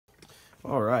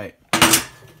All right,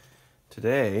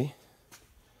 today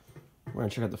we're gonna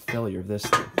check out the failure of this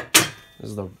thing. This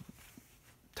is the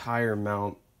tire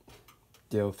mount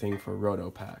deal thing for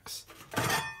Rotopax.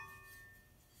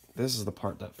 This is the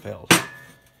part that failed.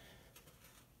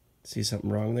 See something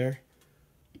wrong there?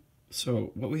 So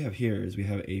what we have here is we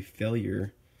have a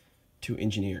failure to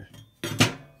engineer,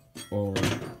 or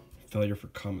failure for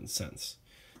common sense.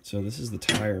 So this is the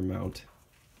tire mount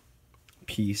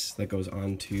piece that goes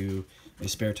onto a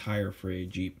spare tire for a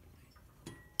Jeep.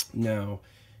 Now,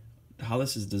 how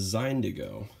this is designed to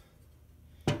go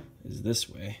is this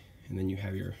way, and then you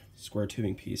have your square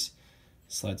tubing piece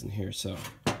slides in here. So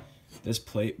this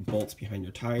plate bolts behind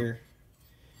your tire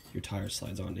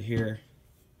slides onto here,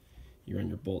 you run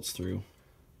your bolts through,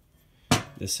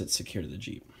 this sits secure to the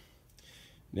Jeep.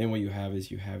 Then what you have is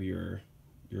you have your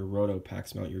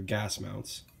Rotopax mount, your gas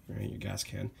mounts, right, your gas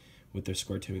can, with their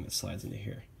square tubing that slides into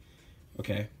here.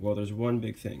 Okay, well there's one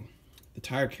big thing. The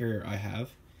tire carrier I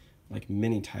have, like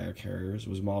many tire carriers,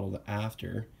 was modeled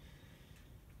after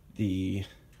the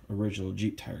original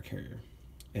Jeep tire carrier.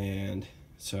 And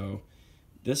so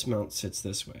this mount sits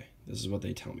this way. This is what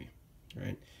they tell me,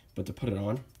 right? But to put it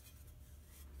on,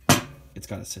 it's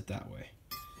got to sit that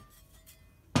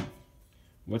way.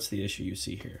 What's the issue you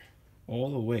see here?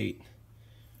 All the weight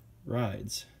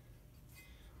rides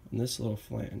on this little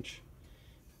flange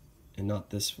and not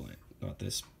this flange, not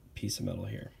this piece of metal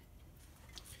here.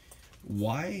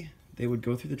 Why they would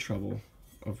go through the trouble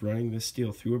of running this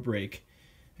steel through a brake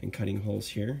and cutting holes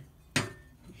here,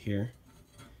 here,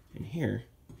 and here,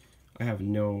 I have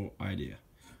no idea.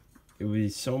 It would be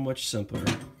so much simpler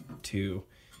to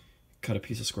cut a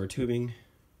piece of square tubing,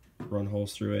 run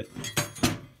holes through it,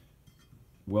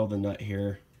 weld the nut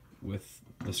here with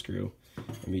the screw,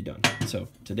 and be done. So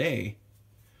today,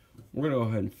 we're gonna go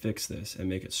ahead and fix this and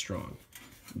make it strong.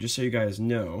 Just so you guys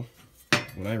know,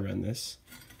 when I ran this,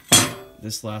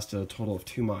 this lasted a total of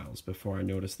 2 miles before I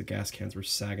noticed the gas cans were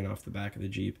sagging off the back of the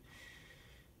Jeep.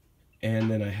 And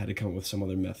then I had to come up with some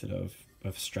other method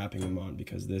of strapping them on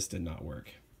because this did not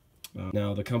work.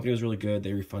 Now, the company was really good.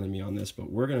 They refunded me on this,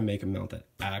 but we're going to make a mount that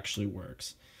actually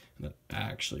works and that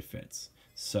actually fits.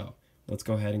 So let's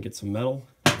go ahead and get some metal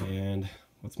and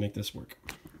let's make this work.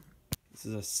 This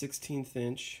is a 1/16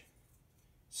 inch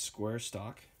square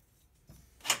stock.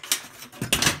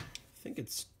 I think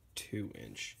it's 2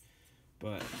 inch,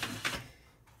 but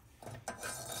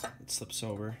it slips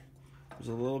over. There's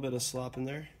a little bit of slop in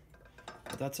there,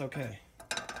 but that's okay.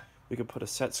 We could put a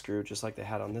set screw just like they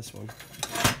had on this one.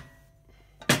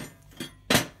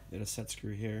 They had a set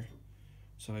screw here,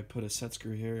 so I put a set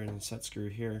screw here and a set screw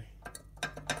here.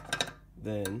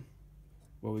 Then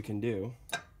what we can do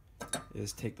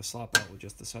is take the slop out with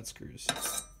just the set screws.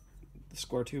 The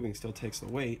square tubing still takes the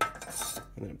weight,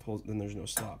 and then it pulls. Then there's no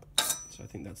slop. So I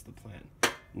think that's the plan.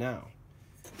 Now,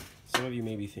 some of you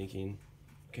may be thinking,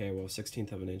 okay, well,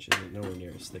 1/16 of an inch isn't nowhere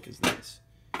near as thick as this.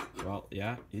 Well,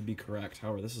 yeah, you'd be correct.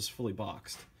 However, this is fully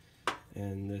boxed,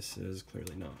 and this is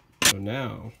clearly not. So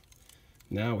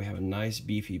now we have a nice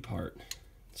beefy part.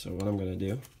 So what I'm going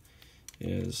to do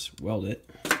is weld it.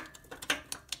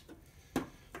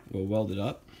 We'll weld it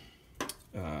up.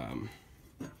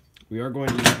 We are going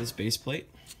to use this base plate,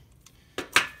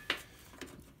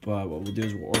 but what we'll do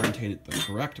is we'll orientate it the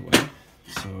correct way.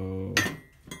 So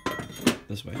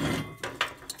this way.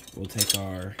 We'll take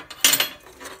our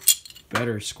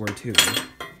better square tubing.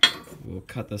 We'll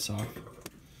cut this off,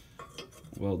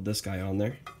 weld this guy on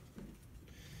there,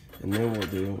 and then what we'll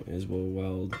do is we'll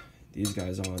weld these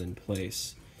guys on in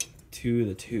place to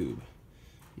the tube.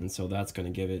 And so that's going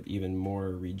to give it even more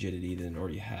rigidity than it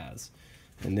already has.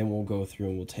 And then we'll go through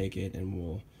and we'll take it and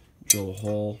we'll drill a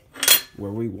hole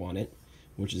where we want it,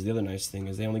 which is the other nice thing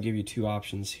is they only give you 2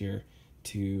 options here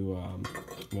to,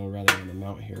 well, rather on the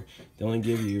mount here, they only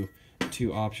give you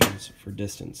 2 options for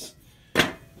distance.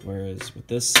 Whereas with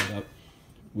this setup,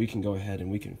 we can go ahead and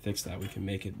we can fix that. We can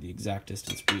make it the exact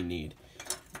distance we need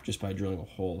just by drilling a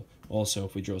hole. Also,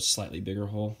 if we drill a slightly bigger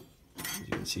hole, as you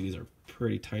can see, these are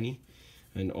pretty tiny,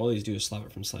 and all these do is stop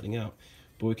it from sliding out.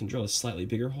 But we can drill a slightly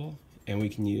bigger hole, and we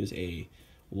can use a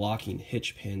locking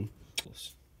hitch pin.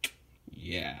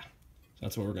 Yeah,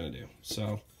 that's what we're gonna do.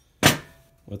 So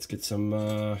let's get some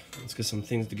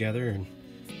things together and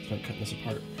start cutting this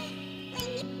apart.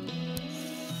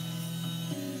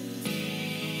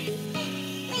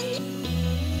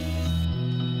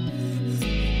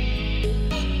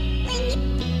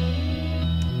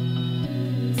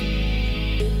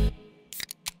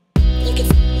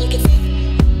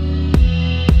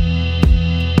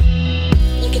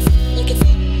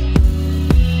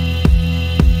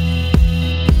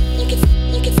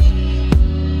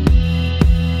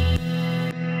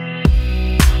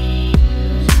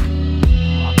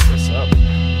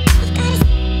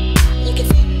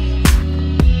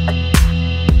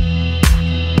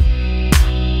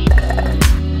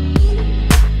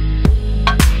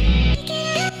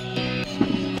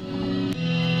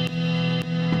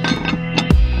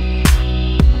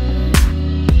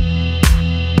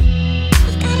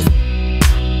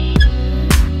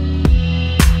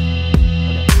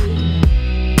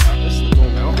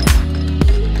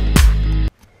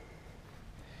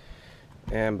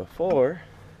 And before,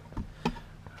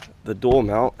 the dual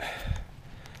mount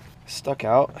stuck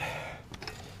out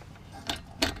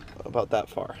about that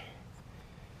far.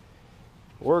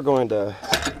 We're going to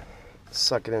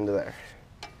suck it into there.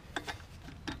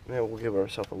 And we'll give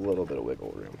ourselves a little bit of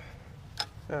wiggle room.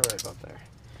 Right about there.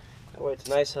 That way it's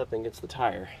nice up against the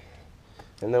tire.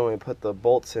 And then when we put the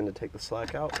bolts in to take the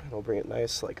slack out, it'll bring it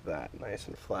nice like that. Nice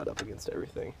and flat up against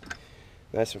everything.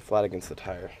 Nice and flat against the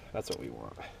tire. That's what we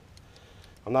want.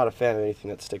 I'm not a fan of anything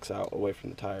that sticks out away from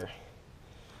the tire.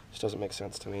 Just doesn't make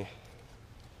sense to me.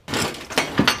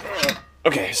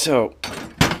 Okay, so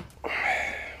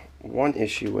one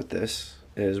issue with this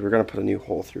is we're going to put a new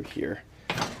hole through here.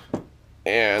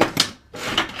 And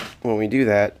when we do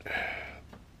that,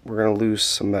 we're going to lose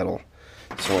some metal.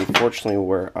 So unfortunately,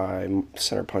 where I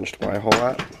center punched my hole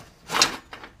at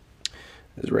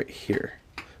is right here,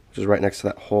 which is right next to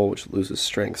that hole, which loses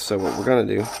strength. So what we're going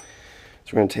to do is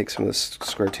we're going to take some of this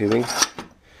square tubing,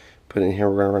 put it in here.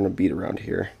 We're going to run a bead around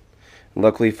here. And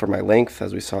luckily for my length,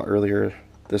 as we saw earlier,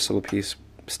 this little piece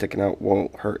sticking out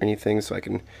won't hurt anything, so I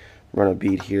can run a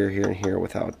bead here, here, and here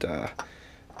without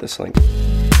this length.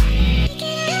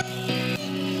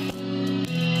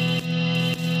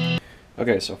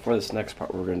 Okay, so for this next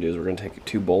part, what we're going to do is we're going to take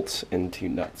 2 bolts and 2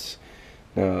 nuts.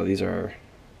 Now, these are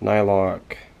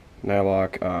nylock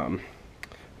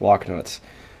lock nuts,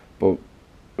 but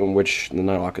in which the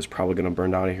nylock is probably going to burn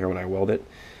down here when I weld it.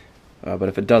 But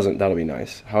if it doesn't, that'll be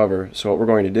nice. However, so what we're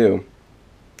going to do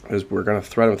is we're going to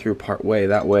thread them through part way.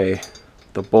 That way,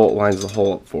 the bolt lines the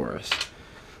hole up for us.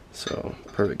 So,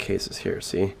 perfect case is here,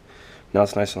 see? Now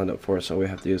it's nice lined up for us, so all we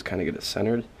have to do is kind of get it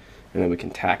centered, and then we can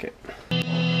tack it.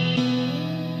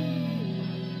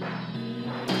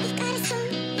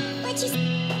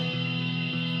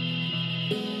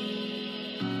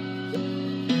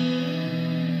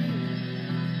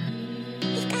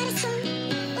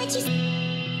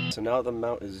 So now the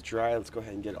mount is dry, let's go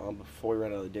ahead and get it on before we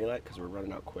run out of the daylight, because we're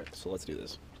running out quick. So let's do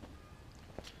this.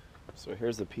 So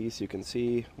here's the piece. You can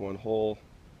see 1 hole,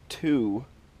 2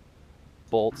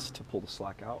 bolts to pull the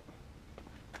slack out.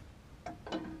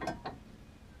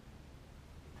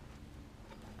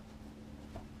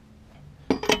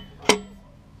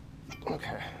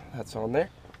 Okay, that's on there.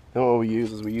 Then what we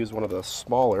use is we use one of the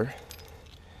smaller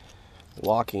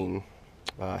locking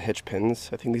hitch pins.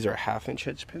 I think these are 1/2-inch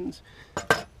hitch pins.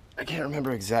 I can't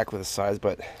remember exactly the size,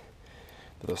 but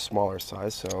they're the smaller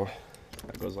size, so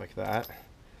that goes like that.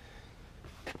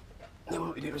 Then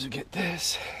what we do is we get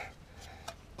this,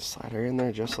 slide her in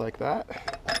there just like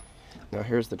that. Now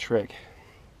here's the trick.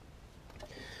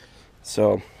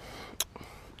 So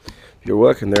if you're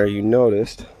looking there, you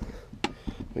noticed,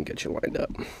 let me get you lined up.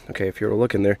 Okay, if you're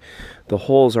looking there, the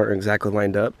holes aren't exactly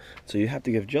lined up, so you have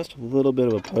to give just a little bit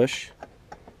of a push,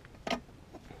 and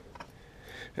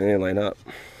they line up.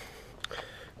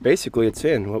 Basically, it's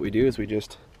in. What we do is we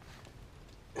just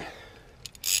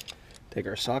take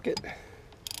our socket.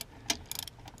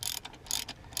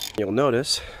 You'll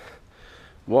notice,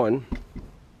 one,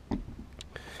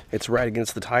 it's right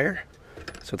against the tire,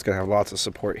 so it's going to have lots of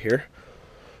support here.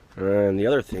 And the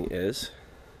other thing is,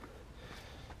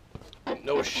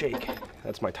 no shake.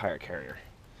 That's my tire carrier.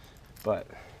 But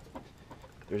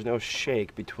there's no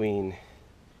shake between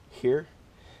here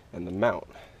and the mount.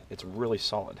 It's really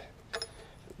solid.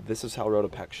 This is how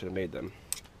Rotopax should have made them.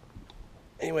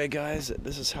 Anyway, guys,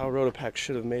 this is how Rotopax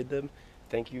should have made them.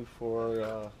 Thank you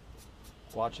for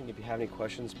watching. If you have any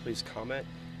questions, please comment,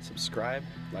 subscribe,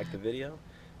 like the video,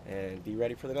 and be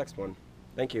ready for the next one.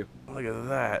 Thank you. Look at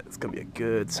that. It's going to be a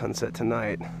good sunset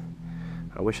tonight.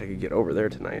 I wish I could get over there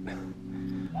tonight.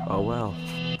 Oh well.